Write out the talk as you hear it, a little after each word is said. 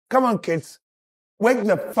Come on, kids. Wake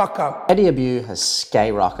the fuck up. Eddie Abbew has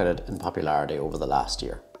skyrocketed in popularity over the last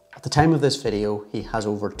year. At the time of this video, he has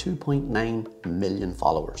over 2.9 million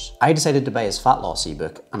followers. I decided to buy his fat loss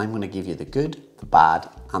ebook, and I'm going to give you the good, the bad,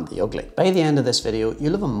 and the ugly. By the end of this video,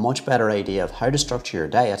 you'll have a much better idea of how to structure your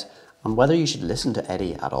diet and whether you should listen to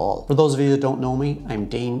Eddie at all. For those of you that don't know me, I'm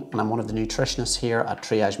Dean, and I'm one of the nutritionists here at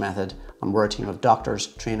Triage Method, and we're a team of doctors,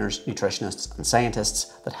 trainers, nutritionists, and scientists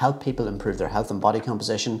that help people improve their health and body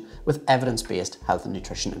composition with evidence-based health and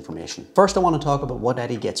nutrition information. First, I want to talk about what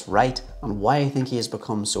Eddie gets right and why I think he has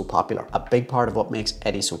become so popular. A big part of what makes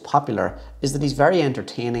Eddie so popular is that he's very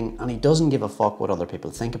entertaining and he doesn't give a fuck what other people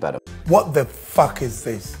think about him. What the fuck is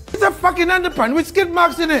this? It's a fucking underpants with skid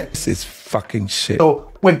marks in it. This is fucking shit.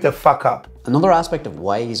 So, wake the fuck up. Another aspect of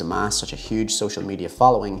why he's amassed such a huge social media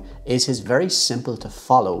following is his very simple to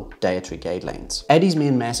follow dietary guidelines. Eddie's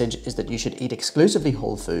main message is that you should eat exclusively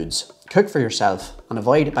whole foods, cook for yourself, and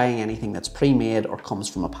avoid buying anything that's pre-made or comes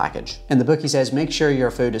from a package. In the book he says, make sure your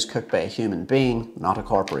food is cooked by a human being, not a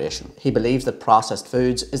corporation. He believes that processed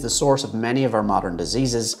foods is the source of many of our modern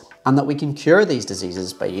diseases, and that we can cure these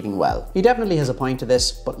diseases by eating well. He definitely has a point to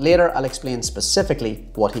this, but later I'll explain specifically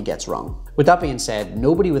what he gets wrong. With that being said,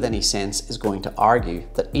 nobody with any sense is going to argue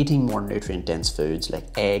that eating more nutrient-dense foods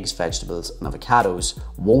like eggs, vegetables, and avocados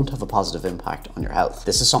won't have a positive impact on your health.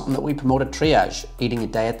 This is something that we promote at Triage, eating a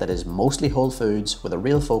diet that is mostly whole foods with a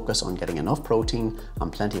real focus on getting enough protein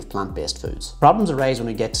and plenty of plant-based foods. Problems arise when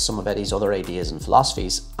we get to some of Eddie's other ideas and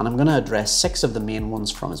philosophies, and I'm going to address 6 of the main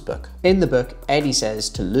ones from his book. In the book, Eddie says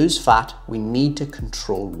to lose fat, we need to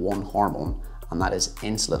control one hormone, and that is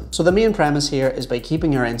insulin. So the main premise here is by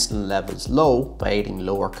keeping our insulin levels low, by eating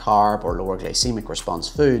lower carb or lower glycemic response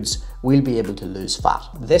foods, we'll be able to lose fat.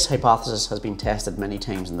 This hypothesis has been tested many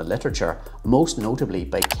times in the literature, most notably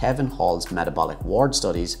by Kevin Hall's metabolic ward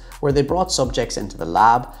studies, where they brought subjects into the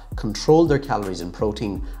lab, controlled their calories and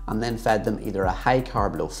protein, and then fed them either a high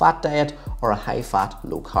carb, low fat diet or a high fat,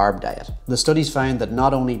 low carb diet. The studies found that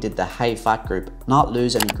not only did the high fat group not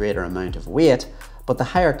lose any greater amount of weight, but the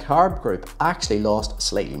higher carb group actually lost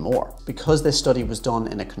slightly more. Because this study was done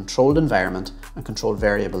in a controlled environment and controlled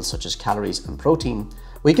variables such as calories and protein,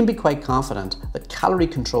 we can be quite confident that calorie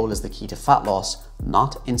control is the key to fat loss,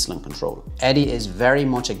 not insulin control. Eddie is very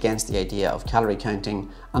much against the idea of calorie counting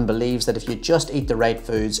and believes that if you just eat the right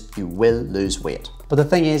foods, you will lose weight. But the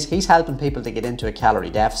thing is, he's helping people to get into a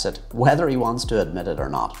calorie deficit, whether he wants to admit it or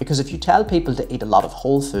not. Because if you tell people to eat a lot of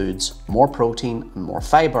whole foods, more protein and more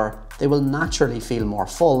fiber, they will naturally feel more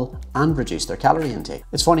full and reduce their calorie intake.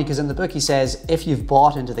 It's funny because in the book he says, if you've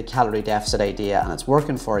bought into the calorie deficit idea and it's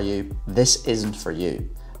working for you, this isn't for you.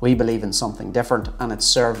 We believe in something different and it's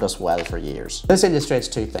served us well for years. This illustrates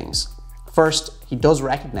 2 things. First, he does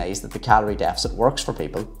recognize that the calorie deficit works for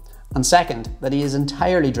people. And second, that he is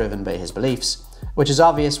entirely driven by his beliefs, which is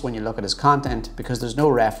obvious when you look at his content because there's no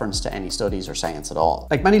reference to any studies or science at all.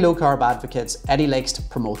 Like many low-carb advocates, Eddie likes to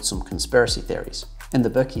promote some conspiracy theories. In the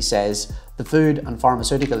book he says, the food and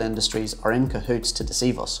pharmaceutical industries are in cahoots to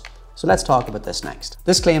deceive us. So let's talk about this next.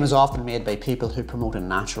 This claim is often made by people who promote a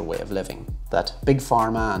natural way of living, that big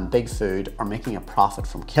pharma and big food are making a profit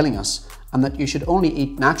from killing us, and that you should only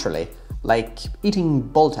eat naturally, like eating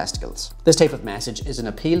bull testicles. This type of message is an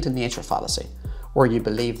appeal to nature fallacy, where you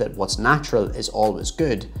believe that what's natural is always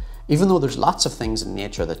good, even though there's lots of things in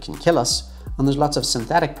nature that can kill us, and there's lots of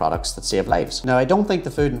synthetic products that save lives. Now, I don't think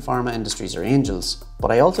the food and pharma industries are angels,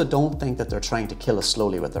 but I also don't think that they're trying to kill us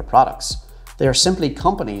slowly with their products. They are simply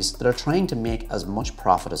companies that are trying to make as much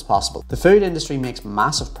profit as possible. The food industry makes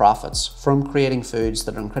massive profits from creating foods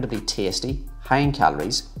that are incredibly tasty, high in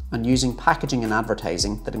calories, and using packaging and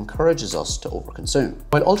advertising that encourages us to overconsume.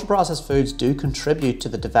 While ultra-processed foods do contribute to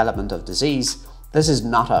the development of disease, this is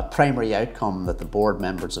not a primary outcome that the board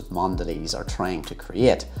members of Mondelez are trying to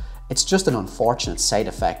create. It's just an unfortunate side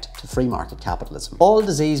effect to free market capitalism. All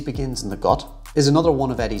disease begins in the gut is another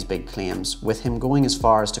one of Eddie's big claims, with him going as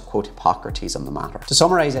far as to quote Hippocrates on the matter. To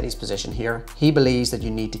summarise Eddie's position here, he believes that you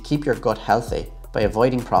need to keep your gut healthy by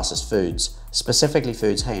avoiding processed foods, specifically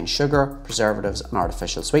foods high in sugar, preservatives and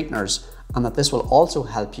artificial sweeteners, and that this will also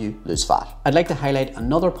help you lose fat. I'd like to highlight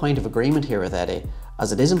another point of agreement here with Eddie,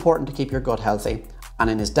 as it is important to keep your gut healthy, and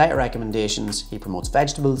in his diet recommendations he promotes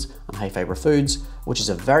vegetables and high fibre foods, which is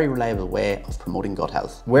a very reliable way of promoting gut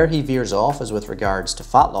health. Where he veers off is with regards to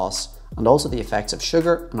fat loss and also the effects of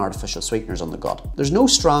sugar and artificial sweeteners on the gut. There's no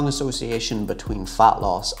strong association between fat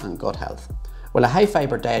loss and gut health. While a high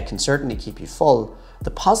fibre diet can certainly keep you full,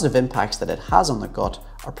 the positive impacts that it has on the gut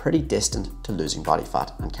are pretty distant to losing body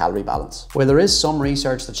fat and calorie balance. While there is some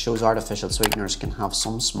research that shows artificial sweeteners can have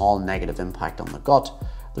some small negative impact on the gut,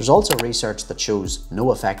 There's also research that shows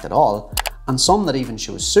no effect at all, and some that even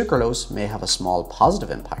shows sucralose may have a small positive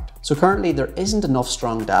impact. So currently there isn't enough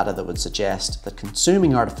strong data that would suggest that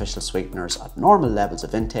consuming artificial sweeteners at normal levels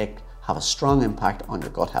of intake have a strong impact on your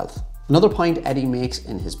gut health. Another point Eddie makes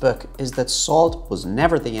in his book is that salt was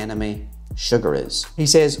never the enemy, sugar is. He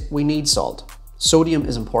says we need salt. Sodium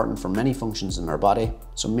is important for many functions in our body,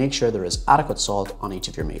 so make sure there is adequate salt on each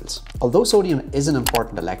of your meals. Although sodium is an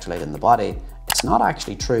important electrolyte in the body, it's not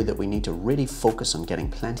actually true that we need to really focus on getting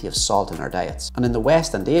plenty of salt in our diets. And in the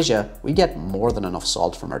West and Asia, we get more than enough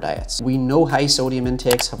salt from our diets. We know high sodium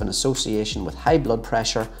intakes have an association with high blood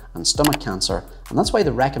pressure and stomach cancer, and that's why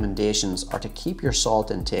the recommendations are to keep your salt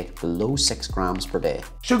intake below 6 grams per day.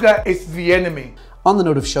 Sugar is the enemy. On the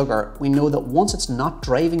note of sugar, we know that once it's not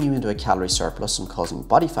driving you into a calorie surplus and causing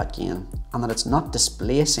body fat gain, and that it's not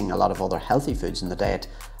displacing a lot of other healthy foods in the diet,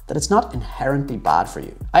 that it's not inherently bad for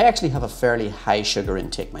you. I actually have a fairly high sugar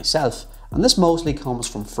intake myself, and this mostly comes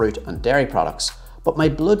from fruit and dairy products, but my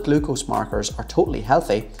blood glucose markers are totally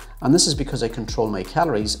healthy, and this is because I control my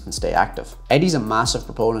calories and stay active. Eddie's a massive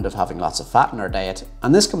proponent of having lots of fat in our diet,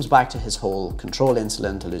 and this comes back to his whole control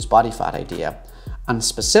insulin to lose body fat idea. And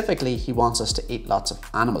specifically, he wants us to eat lots of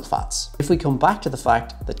animal fats. If we come back to the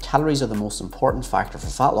fact that calories are the most important factor for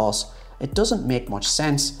fat loss, it doesn't make much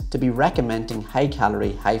sense to be recommending high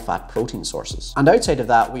calorie, high fat protein sources. And outside of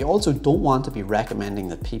that, we also don't want to be recommending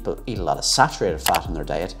that people eat a lot of saturated fat in their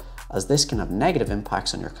diet, as this can have negative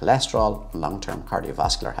impacts on your cholesterol and long-term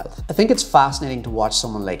cardiovascular health. I think it's fascinating to watch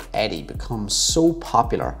someone like Eddie become so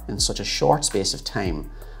popular in such a short space of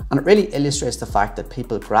time, and it really illustrates the fact that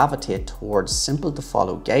people gravitate towards simple to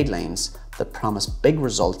follow guidelines that promise big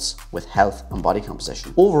results with health and body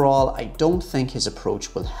composition. Overall, I don't think his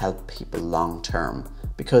approach will help people long term,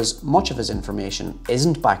 because much of his information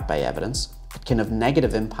isn't backed by evidence, it can have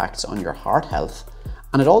negative impacts on your heart health,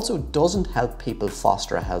 and it also doesn't help people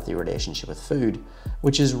foster a healthy relationship with food,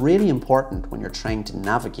 which is really important when you're trying to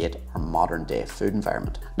navigate our modern day food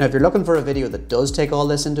environment. Now, if you're looking for a video that does take all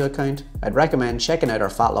this into account, I'd recommend checking out our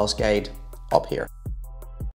fat loss guide up here.